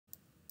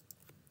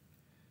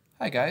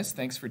Hi guys,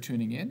 thanks for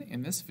tuning in.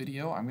 In this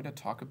video, I'm going to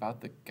talk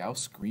about the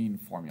Gauss-Green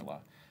formula.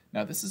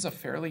 Now this is a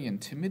fairly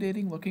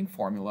intimidating looking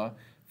formula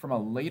from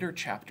a later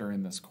chapter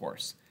in this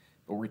course,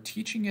 but we're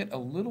teaching it a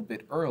little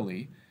bit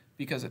early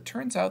because it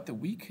turns out that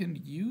we can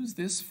use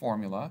this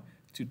formula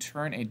to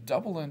turn a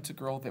double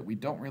integral that we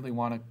don't really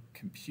want to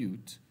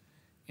compute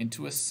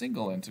into a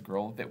single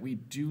integral that we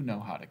do know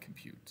how to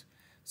compute.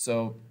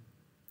 So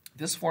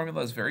this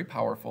formula is very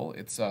powerful.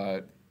 It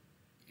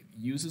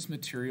uses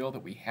material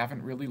that we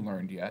haven't really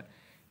learned yet,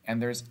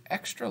 and there's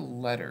extra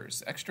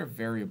letters, extra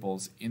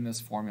variables in this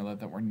formula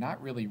that we're not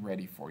really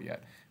ready for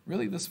yet.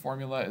 Really, this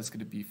formula is going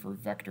to be for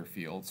vector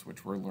fields,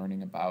 which we're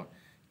learning about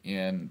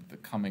in the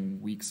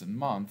coming weeks and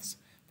months,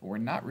 but we're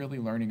not really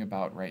learning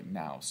about right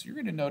now. So you're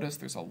going to notice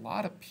there's a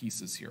lot of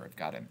pieces here. I've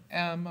got an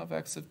m of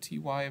x of t,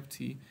 y of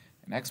t,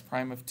 an x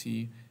prime of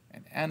t,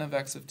 an n of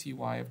x of t,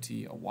 y of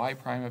t, a y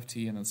prime of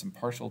t, and then some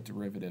partial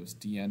derivatives,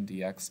 dn,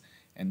 dx,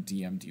 and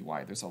dm,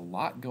 dy. There's a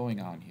lot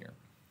going on here.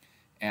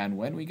 And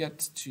when we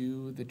get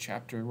to the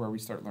chapter where we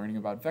start learning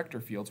about vector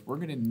fields, we're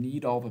going to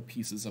need all the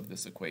pieces of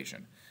this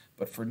equation.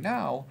 But for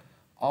now,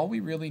 all we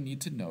really need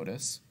to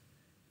notice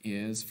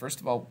is,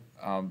 first of all,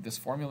 this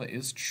formula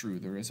is true.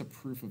 There is a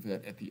proof of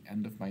it at the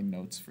end of my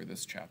notes for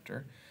this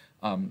chapter.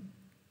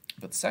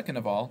 But second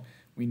of all,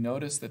 we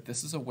notice that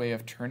this is a way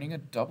of turning a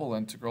double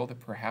integral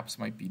that perhaps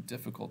might be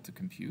difficult to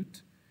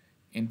compute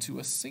into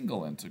a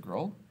single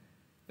integral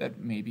that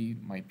maybe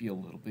might be a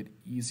little bit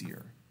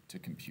easier to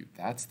compute.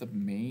 That's the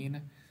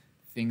main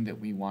thing that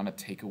we want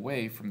to take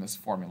away from this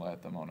formula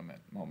at the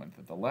moment,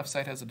 that the left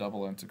side has a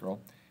double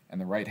integral and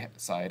the right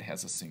side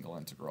has a single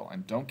integral.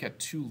 And don't get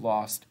too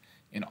lost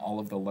in all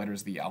of the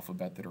letters of the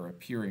alphabet that are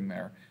appearing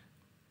there.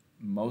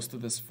 Most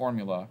of this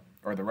formula,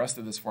 or the rest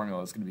of this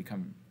formula, is going to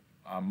become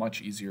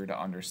much easier to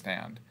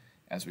understand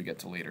as we get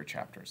to later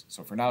chapters.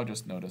 So for now,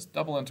 just notice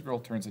double integral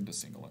turns into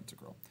single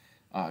integral.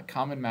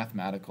 Common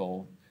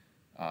mathematical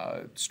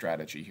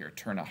strategy here.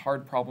 Turn a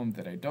hard problem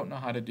that I don't know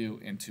how to do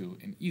into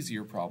an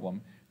easier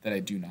problem that I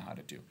do know how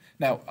to do.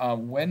 Now,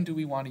 when do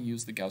we want to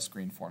use the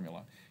Gauss-Green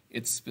formula?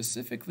 It's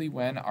specifically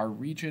when our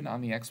region on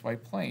the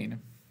xy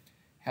plane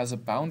has a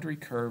boundary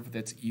curve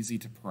that's easy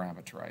to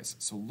parameterize.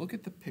 So look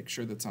at the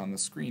picture that's on the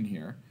screen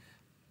here.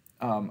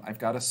 I've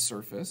got a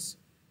surface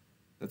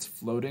that's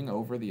floating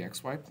over the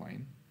xy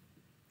plane,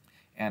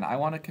 and I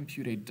want to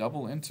compute a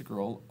double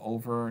integral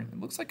over, it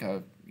looks like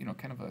a,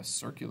 kind of a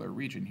circular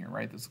region here,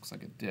 right? This looks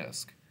like a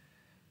disk.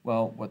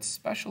 Well, what's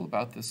special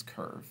about this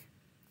curve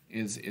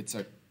is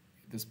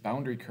this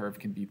boundary curve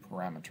can be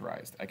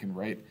parameterized. I can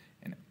write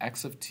an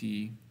x of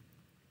t,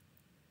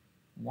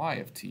 y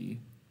of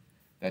t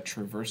that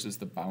traverses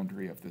the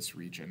boundary of this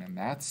region, and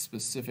that's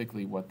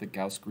specifically what the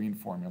Gauss-Green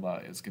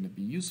formula is going to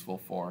be useful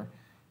for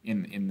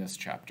in this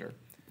chapter.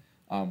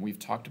 We've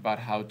talked about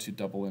how to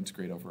double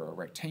integrate over a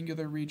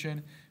rectangular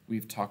region.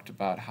 We've talked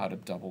about how to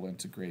double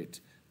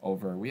integrate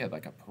over, we had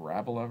like a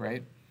parabola,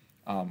 right?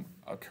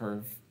 A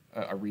curve,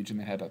 a region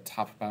that had a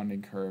top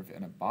bounding curve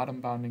and a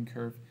bottom bounding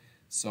curve.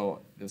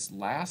 So this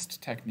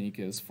last technique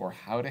is for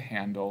how to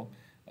handle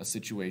a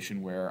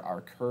situation where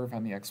our curve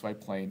on the xy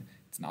plane,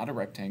 it's not a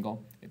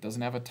rectangle, it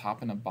doesn't have a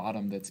top and a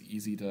bottom that's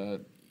easy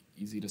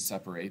to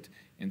separate.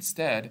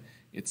 Instead,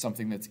 it's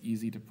something that's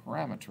easy to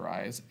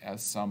parameterize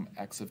as some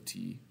x of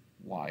t,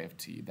 y of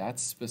t.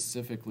 That's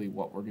specifically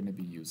what we're going to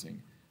be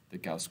using the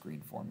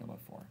Gauss-Green formula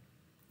for.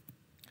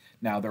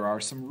 Now, there are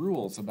some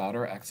rules about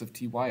our x of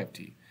t, y of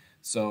t.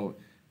 So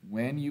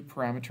when you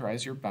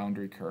parameterize your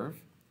boundary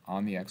curve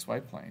on the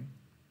xy plane,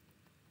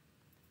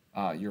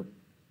 your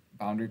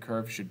boundary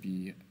curve should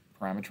be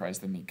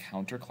parameterized in the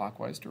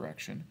counterclockwise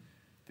direction.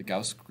 The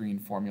Gauss-Green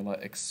formula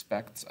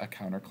expects a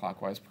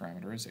counterclockwise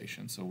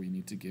parameterization, so we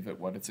need to give it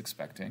what it's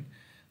expecting.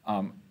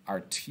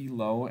 Our t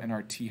low and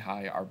our t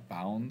high are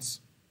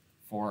bounds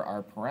for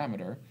our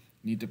parameter,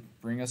 need to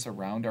bring us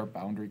around our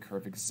boundary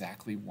curve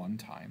exactly one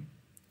time.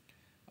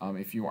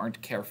 If you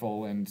aren't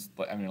careful and,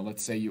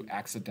 let's say you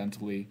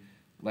accidentally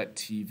let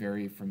t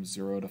vary from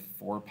 0 to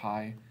 4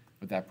 pi,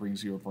 but that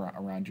brings you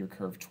around your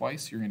curve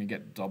twice, you're going to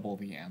get double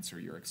the answer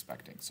you're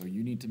expecting. So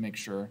you need to make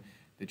sure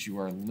that you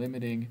are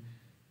limiting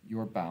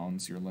your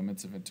bounds, your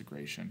limits of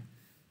integration,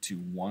 to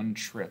one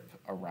trip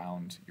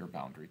around your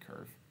boundary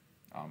curve.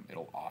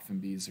 It'll often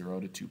be 0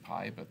 to 2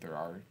 pi, but there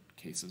are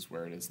cases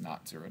where it is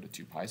not 0 to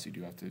 2 pi, so you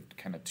do have to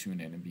kind of tune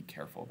in and be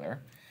careful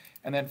there.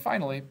 And then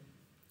finally,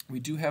 we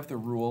do have the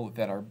rule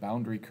that our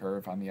boundary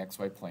curve on the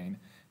xy plane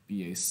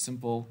be a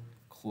simple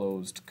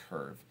closed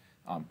curve.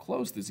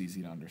 Closed is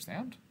easy to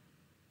understand,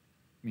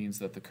 means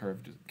that the curve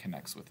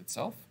connects with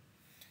itself.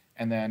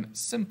 And then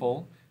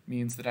simple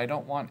means that I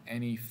don't want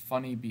any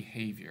funny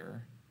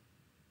behavior,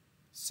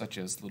 such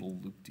as little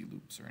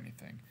loop-de-loops or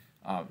anything,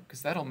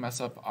 because that'll mess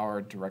up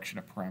our direction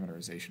of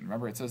parameterization.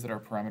 Remember, it says that our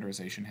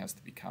parameterization has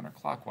to be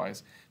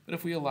counterclockwise, but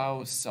if we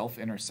allow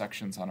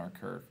self-intersections on our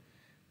curve,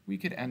 we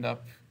could end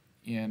up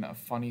in a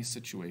funny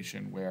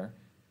situation where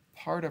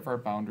part of our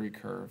boundary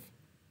curve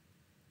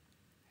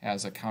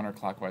has a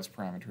counterclockwise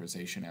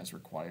parameterization as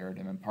required,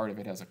 and then part of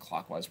it has a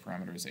clockwise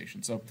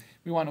parameterization. So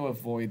we want to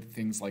avoid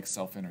things like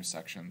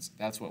self-intersections.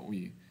 That's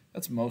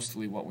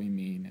mostly what we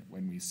mean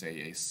when we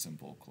say a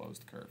simple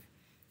closed curve.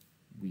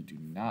 We do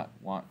not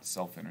want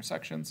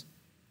self-intersections.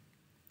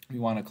 We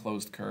want a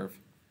closed curve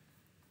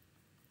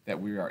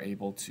that we are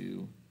able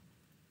to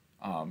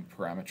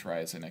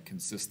parameterize in a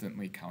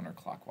consistently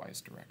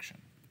counterclockwise direction.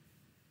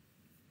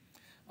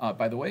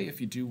 By the way,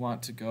 if you do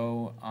want to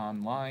go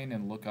online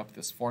and look up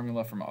this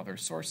formula from other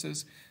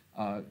sources,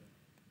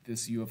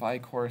 this U of I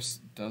course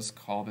does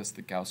call this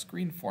the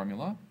Gauss-Green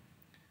formula,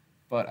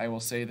 but I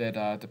will say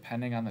that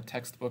depending on the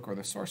textbook or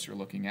the source you're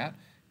looking at,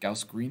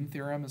 Gauss-Green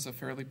theorem is a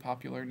fairly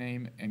popular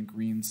name, and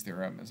Green's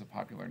theorem is a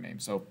popular name.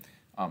 So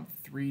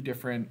 3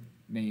 different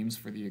names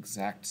for the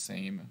exact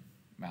same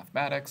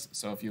mathematics.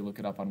 So if you look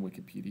it up on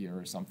Wikipedia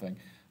or something,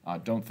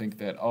 don't think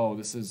that, oh,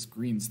 this is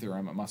Green's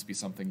theorem, it must be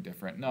something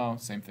different. No,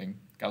 same thing.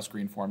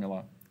 Gauss-Green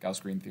formula,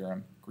 Gauss-Green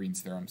theorem,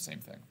 Green's theorem, same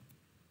thing.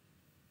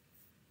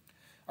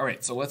 All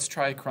right, so let's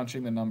try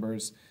crunching the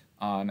numbers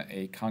on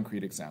a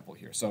concrete example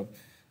here. So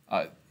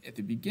at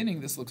the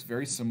beginning, this looks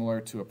very similar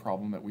to a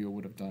problem that we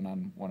would have done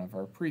on one of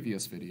our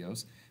previous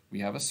videos. We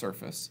have a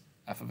surface,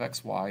 f of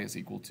xy is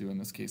equal to, in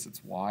this case,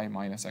 it's y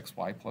minus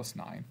xy plus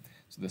 9.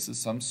 So this is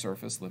some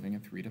surface living in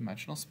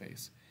 3-dimensional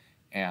space.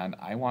 And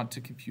I want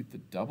to compute the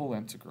double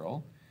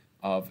integral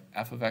of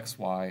f of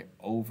xy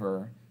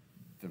over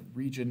the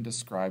region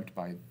described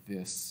by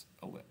this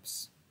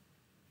ellipse.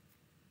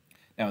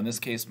 Now in this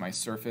case, my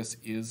surface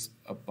is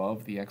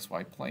above the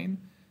xy plane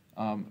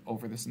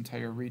over this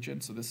entire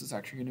region, so this is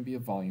actually going to be a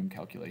volume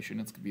calculation.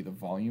 It's going to be the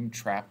volume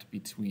trapped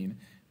between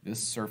this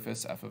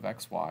surface f of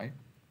xy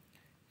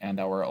and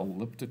our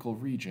elliptical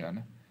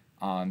region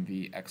on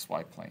the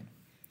xy plane.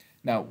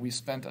 Now, we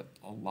spent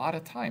a lot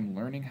of time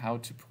learning how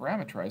to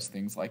parameterize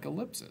things like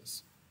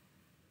ellipses.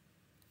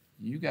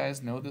 You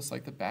guys know this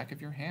like the back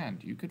of your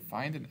hand. You could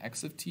find an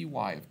x of t,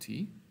 y of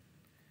t,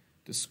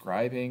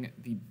 describing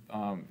the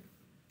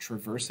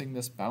traversing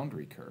this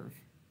boundary curve.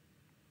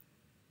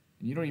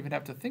 And you don't even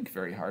have to think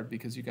very hard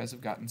because you guys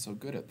have gotten so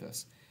good at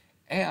this.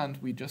 And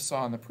we just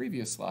saw on the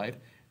previous slide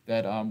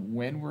that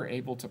when we're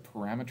able to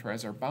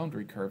parameterize our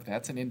boundary curve,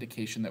 that's an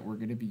indication that we're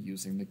going to be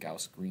using the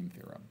Gauss-Green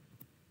theorem,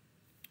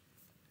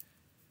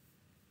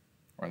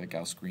 or the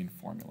Gauss-Green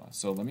formula.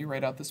 So let me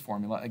write out this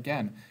formula.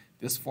 Again,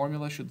 this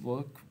formula should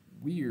look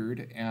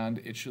weird, and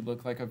it should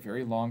look like a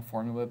very long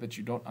formula that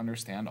you don't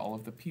understand all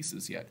of the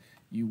pieces yet.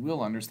 You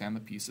will understand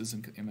the pieces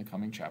in the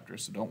coming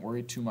chapters, so don't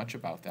worry too much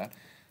about that.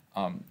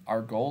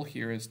 Our goal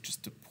here is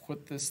just to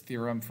put this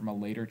theorem from a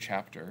later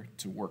chapter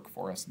to work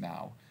for us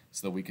now,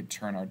 so that we could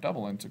turn our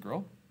double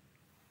integral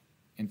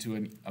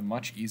into a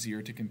much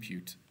easier to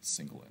compute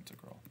single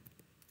integral.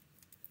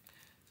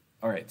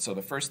 All right, so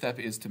the first step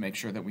is to make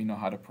sure that we know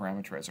how to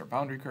parameterize our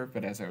boundary curve,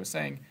 but as I was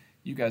saying,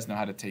 you guys know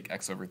how to take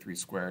x over 3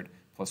 squared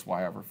plus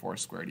y over 4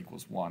 squared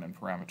equals 1 and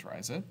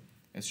parameterize it.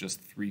 It's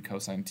just 3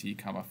 cosine t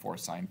comma 4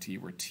 sine t,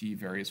 where t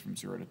varies from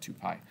 0 to 2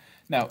 pi.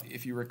 Now,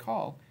 if you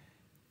recall,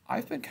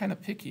 I've been kind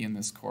of picky in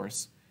this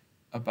course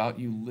about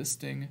you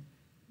listing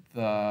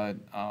the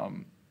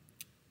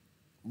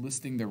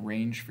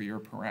range for your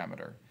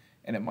parameter.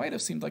 And it might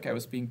have seemed like I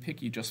was being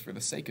picky just for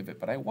the sake of it,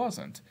 but I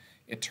wasn't.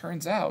 It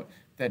turns out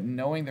that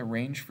knowing the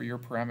range for your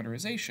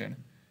parameterization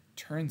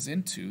turns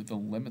into the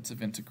limits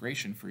of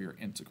integration for your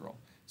integral.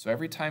 So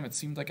every time it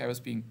seemed like I was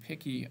being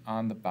picky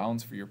on the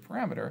bounds for your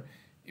parameter,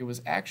 it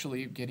was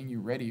actually getting you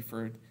ready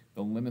for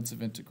the limits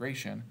of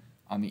integration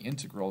on the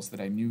integrals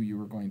that I knew you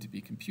were going to be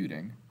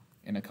computing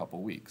in a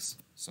couple weeks.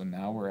 So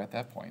now we're at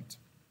that point.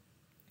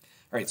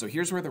 All right, so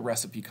here's where the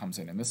recipe comes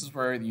in, and this is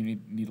where you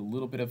need a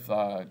little bit of,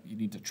 you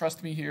need to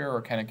trust me here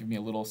or kind of give me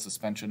a little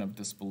suspension of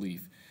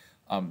disbelief.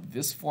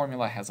 This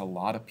formula has a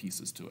lot of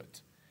pieces to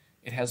it.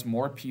 It has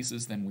more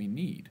pieces than we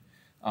need.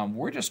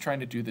 We're just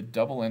trying to do the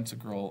double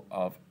integral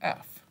of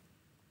f.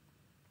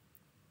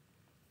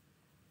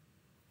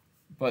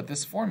 But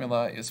this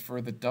formula is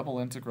for the double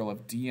integral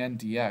of dn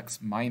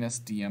dx minus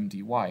dm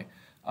dy.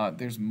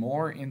 There's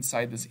more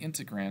inside this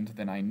integrand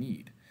than I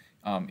need.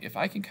 If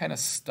I can kind of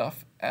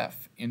stuff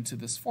f into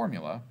this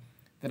formula,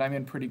 then I'm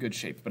in pretty good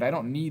shape. But I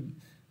don't need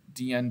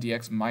dn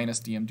dx minus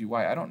dm dy.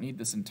 I don't need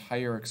this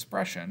entire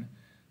expression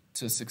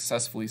to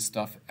successfully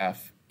stuff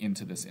f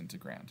into this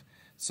integrand.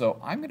 So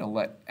I'm going to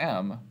let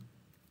m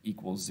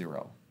equal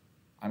 0.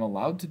 I'm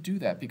allowed to do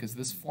that because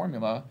this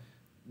formula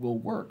will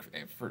work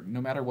for no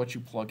matter what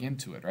you plug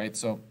into it, right?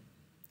 So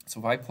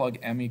if I plug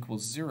m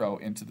equals 0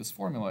 into this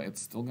formula,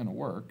 it's still going to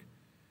work.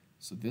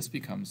 So this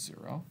becomes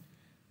 0.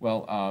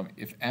 Well,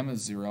 if m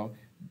is 0,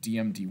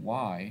 dm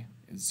dy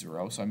is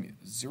 0. So I'm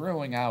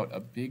zeroing out a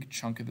big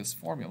chunk of this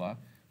formula.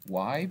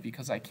 Why?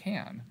 Because I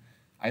can.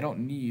 I don't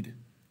need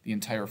the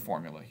entire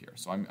formula here.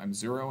 So I'm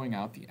zeroing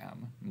out the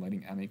m. I'm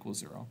letting m equal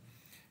 0.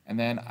 And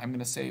then I'm going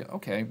to say,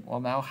 okay, well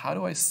now how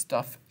do I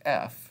stuff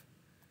f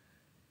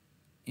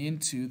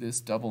into this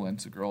double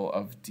integral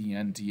of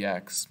dn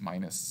dx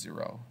minus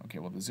 0? Okay,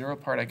 well the 0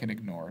 part I can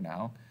ignore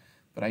now,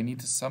 but I need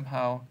to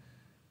somehow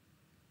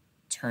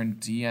turn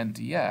dn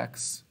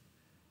dx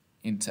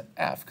into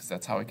f, because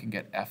that's how I can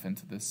get f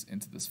into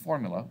this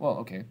formula. Well,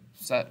 okay,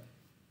 set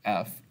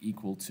f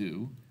equal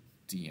to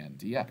dn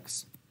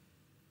dx.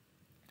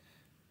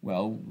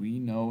 Well, we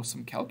know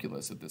some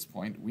calculus at this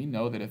point. We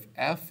know that if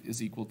f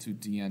is equal to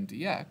dn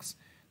dx,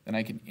 then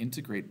I can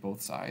integrate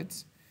both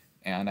sides,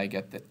 and I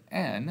get that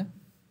n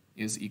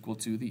is equal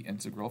to the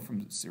integral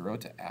from 0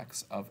 to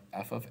x of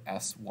f of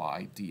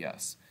sy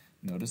ds.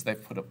 Notice that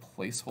I've put a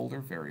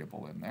placeholder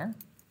variable in there.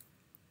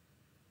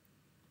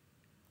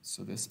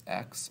 So this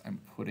x,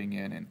 I'm putting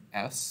in an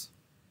s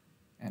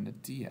and a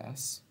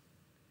ds,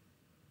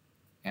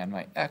 and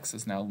my x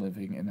is now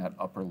living in that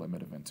upper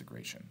limit of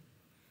integration.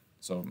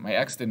 So my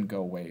x didn't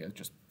go away, I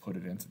just put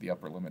it into the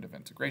upper limit of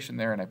integration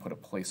there, and I put a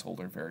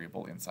placeholder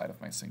variable inside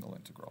of my single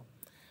integral.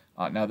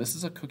 Now this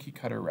is a cookie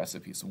cutter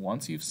recipe, so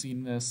once you've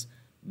seen this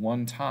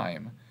one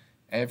time,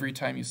 every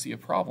time you see a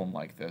problem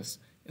like this,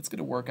 it's going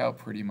to work out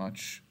pretty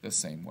much the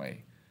same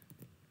way.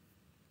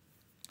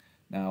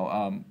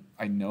 Now,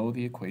 I know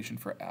the equation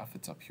for f.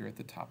 It's up here at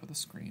the top of the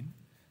screen.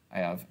 I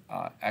have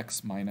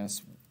x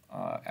minus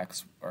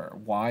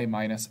y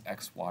minus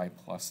xy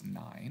plus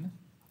 9.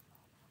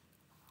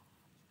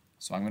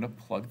 So I'm going to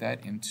plug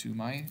that into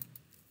my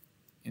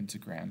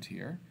integrand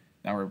here.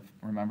 Now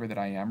remember that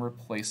I am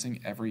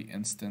replacing every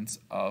instance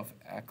of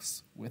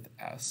x with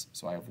s.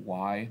 So I have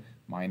y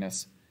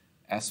minus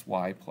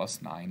sy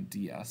plus 9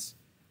 ds.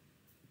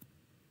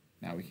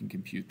 Now we can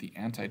compute the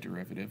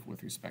antiderivative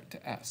with respect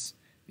to s.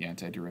 The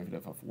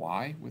antiderivative of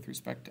y with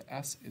respect to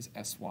s is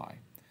sy.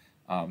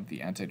 The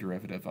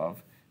antiderivative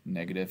of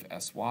negative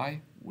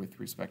sy with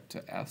respect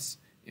to s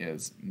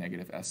is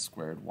negative s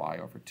squared y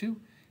over 2.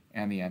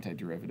 And the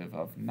antiderivative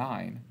of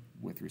 9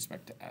 with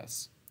respect to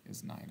s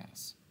is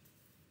 9s.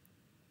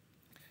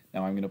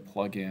 Now I'm going to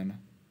plug in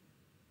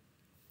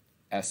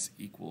s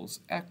equals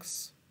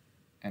x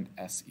and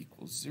s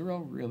equals 0.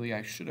 Really,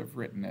 I should have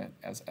written it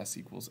as s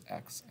equals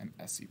x and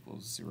s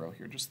equals 0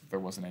 here, just so there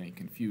wasn't any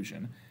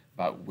confusion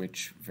about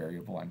which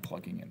variable I'm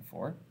plugging in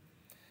for.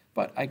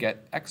 But I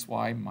get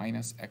xy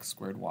minus x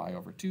squared y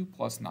over 2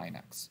 plus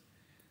 9x.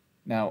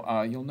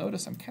 Now, you'll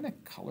notice I'm kind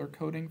of color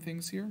coding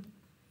things here.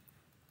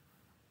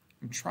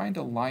 I'm trying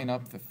to line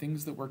up the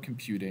things that we're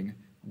computing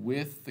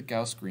with the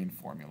Gauss-Green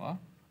formula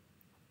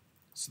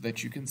so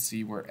that you can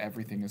see where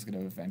everything is going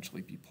to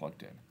eventually be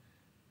plugged in.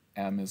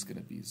 M is going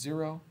to be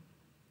 0.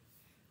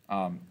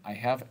 I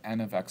have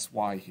n of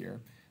xy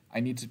here. I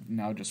need to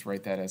now just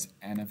write that as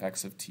n of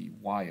x of t,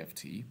 y of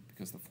t,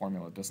 because the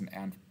formula doesn't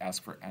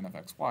ask for n of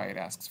xy, it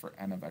asks for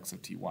n of x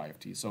of t, y of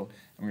t. So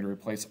I'm going to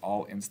replace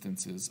all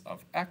instances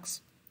of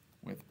x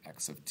with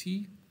x of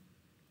t,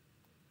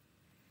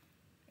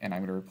 and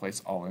I'm going to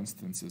replace all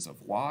instances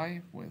of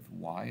y with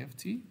y of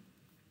t.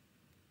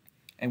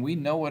 And we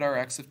know what our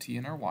x of t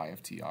and our y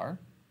of t are,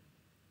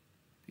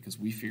 because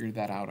we figured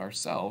that out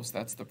ourselves.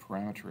 That's the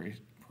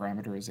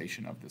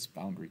parameterization of this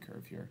boundary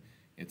curve here.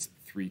 It's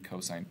 3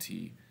 cosine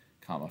t,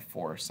 comma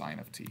 4 sine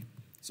of t.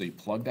 So you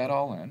plug that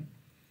all in,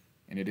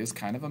 and it is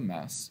kind of a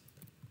mess.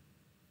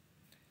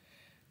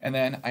 And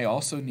then I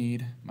also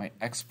need my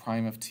x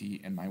prime of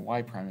t and my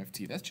y prime of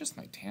t. That's just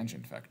my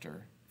tangent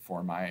vector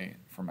for my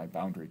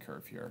boundary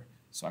curve here.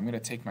 So I'm going to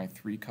take my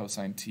 3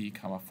 cosine t,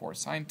 comma 4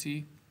 sine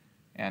t,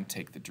 and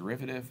take the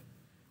derivative.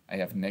 I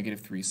have negative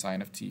 3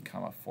 sine of t,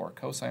 comma 4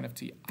 cosine of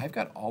t. I've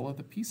got all of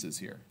the pieces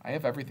here. I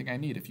have everything I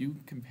need. If you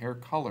compare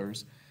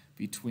colors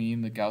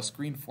between the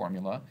Gauss-Green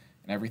formula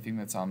and everything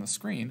that's on the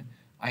screen,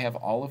 I have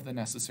all of the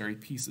necessary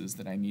pieces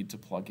that I need to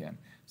plug in.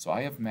 So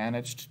I have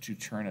managed to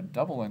turn a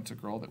double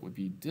integral that would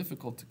be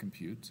difficult to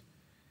compute,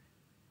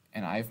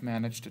 and I've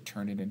managed to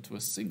turn it into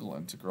a single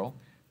integral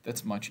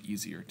that's much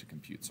easier to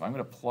compute. So I'm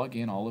going to plug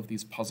in all of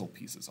these puzzle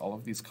pieces, all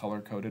of these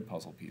color-coded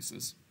puzzle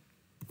pieces.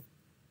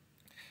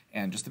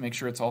 And just to make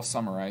sure it's all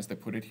summarized, I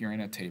put it here in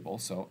a table.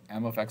 So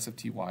m of x of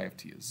t, y of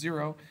t is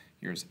 0.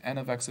 Here's n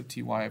of x of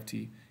t, y of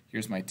t.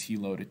 Here's my t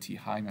low to t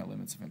high, my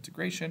limits of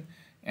integration.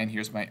 And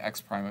here's my x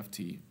prime of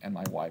t and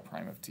my y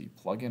prime of t.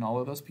 Plug in all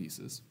of those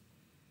pieces.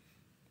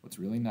 What's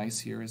really nice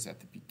here is at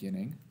the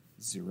beginning,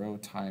 0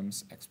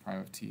 times x prime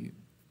of t.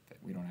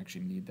 We don't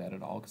actually need that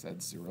at all because that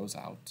zeroes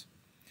out.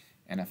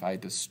 And if I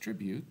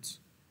distribute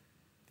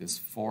this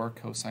 4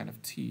 cosine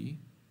of t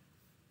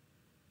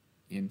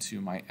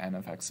into my n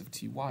of x of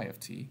t, y of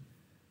t,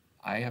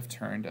 I have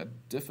turned a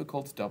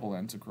difficult double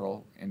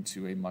integral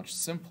into a much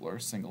simpler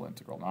single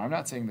integral. Now, I'm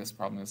not saying this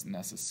problem is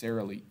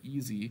necessarily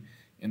easy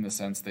in the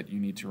sense that you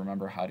need to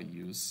remember how to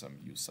use some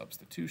u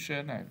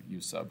substitution. I have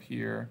u sub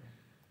here,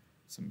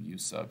 some u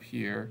sub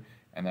here,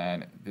 and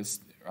then this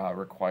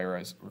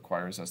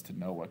requires us to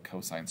know what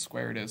cosine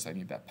squared is. I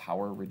need that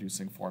power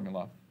reducing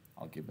formula.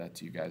 I'll give that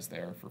to you guys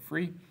there for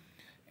free.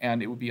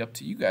 And it would be up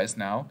to you guys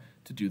now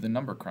to do the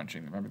number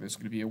crunching. Remember, there's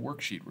going to be a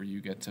worksheet where you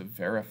get to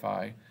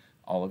verify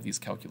all of these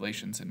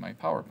calculations in my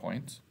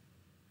PowerPoint,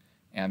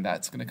 and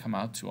that's going to come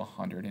out to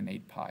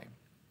 108 pi.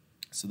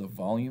 So the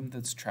volume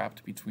that's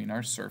trapped between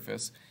our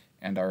surface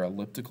and our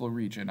elliptical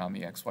region on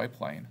the xy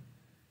plane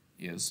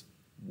is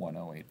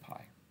 108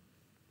 pi.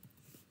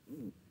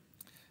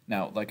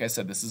 Now, like I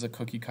said, this is a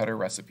cookie cutter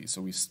recipe,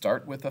 so we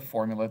start with a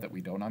formula that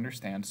we don't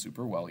understand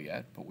super well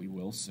yet, but we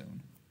will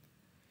soon.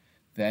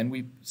 Then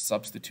we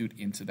substitute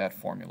into that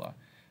formula.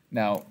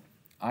 Now,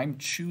 I'm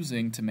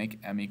choosing to make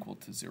m equal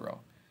to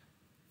 0.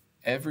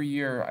 Every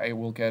year I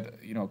will get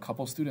a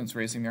couple students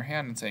raising their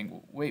hand and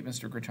saying, wait,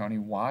 Mr. Grattoni,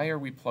 why are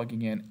we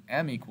plugging in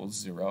m equals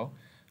 0?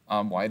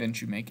 Why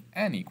didn't you make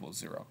n equals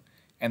 0?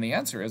 And the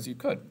answer is you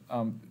could.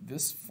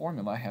 This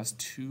formula has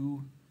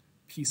two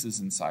pieces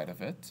inside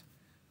of it,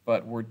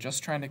 but we're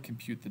just trying to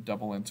compute the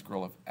double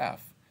integral of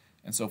f.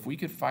 And so if we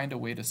could find a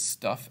way to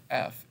stuff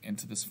f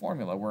into this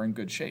formula, we're in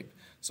good shape.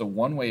 So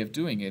one way of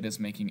doing it is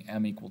making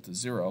m equal to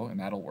 0, and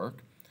that'll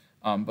work.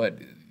 But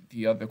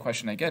the other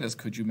question I get is,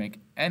 could you make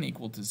n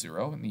equal to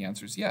 0? And the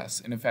answer is yes.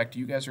 And in fact,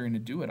 you guys are going to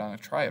do it on a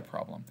try-it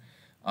problem.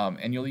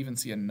 And you'll even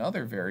see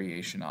another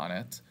variation on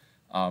it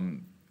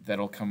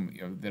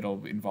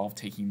that'll involve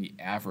taking the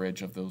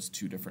average of those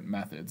two different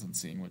methods and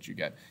seeing what you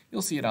get.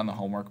 You'll see it on the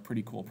homework.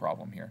 Pretty cool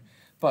problem here.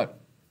 But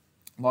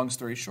long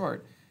story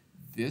short,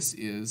 this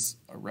is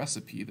a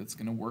recipe that's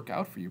going to work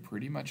out for you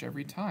pretty much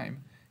every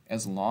time,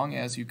 as long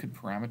as you could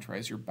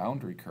parameterize your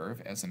boundary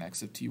curve as an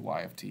x of t,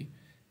 y of t,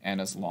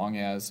 and as long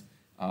as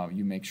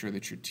you make sure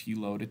that your t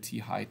low to t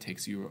high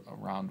takes you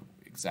around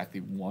exactly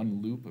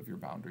one loop of your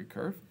boundary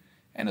curve,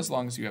 and as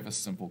long as you have a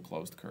simple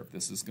closed curve.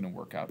 This is going to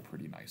work out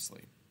pretty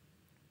nicely.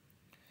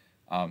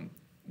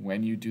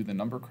 When you do the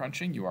number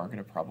crunching, you are going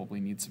to probably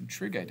need some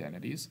trig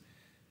identities,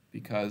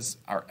 because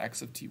our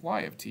x of t,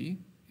 y of t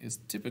is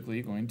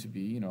typically going to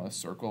be a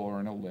circle or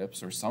an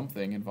ellipse or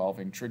something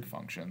involving trig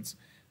functions.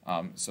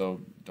 So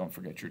don't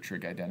forget your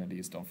trig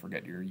identities, don't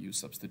forget your U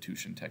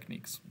substitution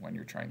techniques when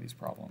you're trying these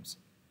problems.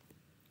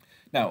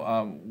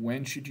 Now,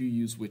 when should you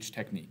use which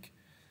technique?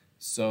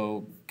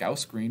 So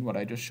Gauss-Green, what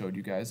I just showed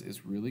you guys,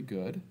 is really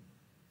good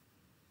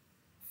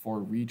for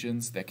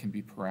regions that can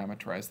be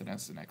parameterized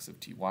as an x of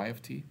t, y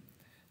of t.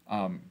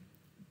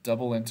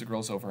 Double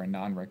integrals over a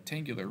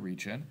non-rectangular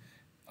region,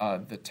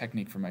 the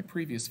technique from my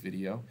previous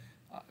video,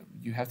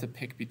 you have to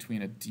pick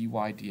between a dy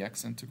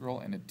dx integral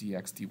and a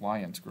dx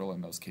dy integral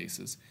in those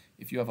cases.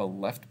 If you have a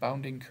left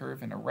bounding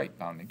curve and a right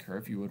bounding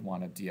curve, you would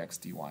want a dx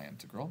dy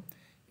integral.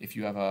 If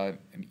you have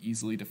an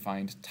easily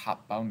defined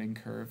top bounding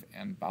curve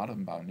and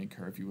bottom bounding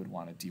curve, you would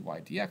want a dy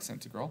dx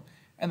integral.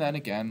 And then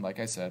again, like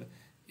I said,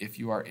 if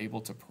you are able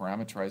to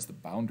parameterize the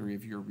boundary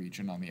of your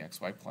region on the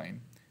xy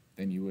plane,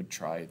 then you would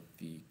try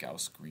the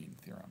Gauss-Green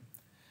theorem.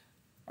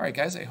 All right,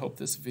 guys, I hope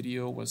this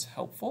video was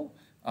helpful.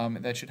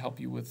 That should help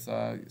you with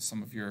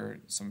some of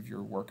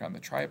your work on the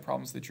try-it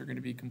problems that you're going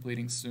to be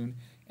completing soon.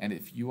 And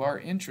if you are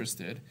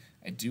interested,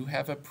 I do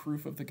have a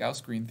proof of the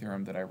Gauss-Green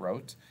theorem that I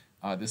wrote.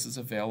 This is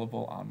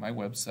available on my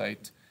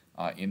website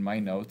in my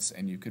notes,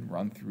 and you could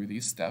run through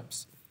these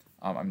steps.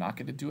 I'm not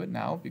going to do it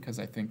now because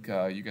I think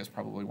you guys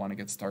probably want to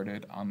get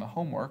started on the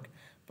homework,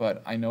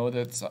 but I know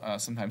that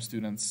sometimes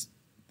students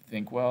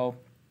think, well,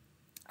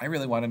 I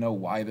really want to know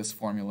why this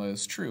formula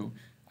is true.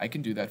 I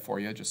can do that for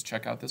you. Just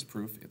check out this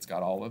proof. It's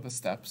got all of the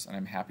steps, and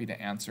I'm happy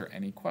to answer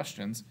any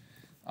questions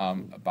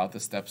about the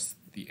steps,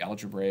 the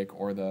algebraic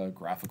or the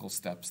graphical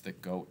steps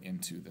that go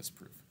into this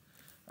proof.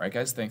 All right,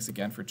 guys, thanks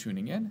again for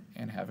tuning in,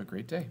 and have a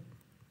great day.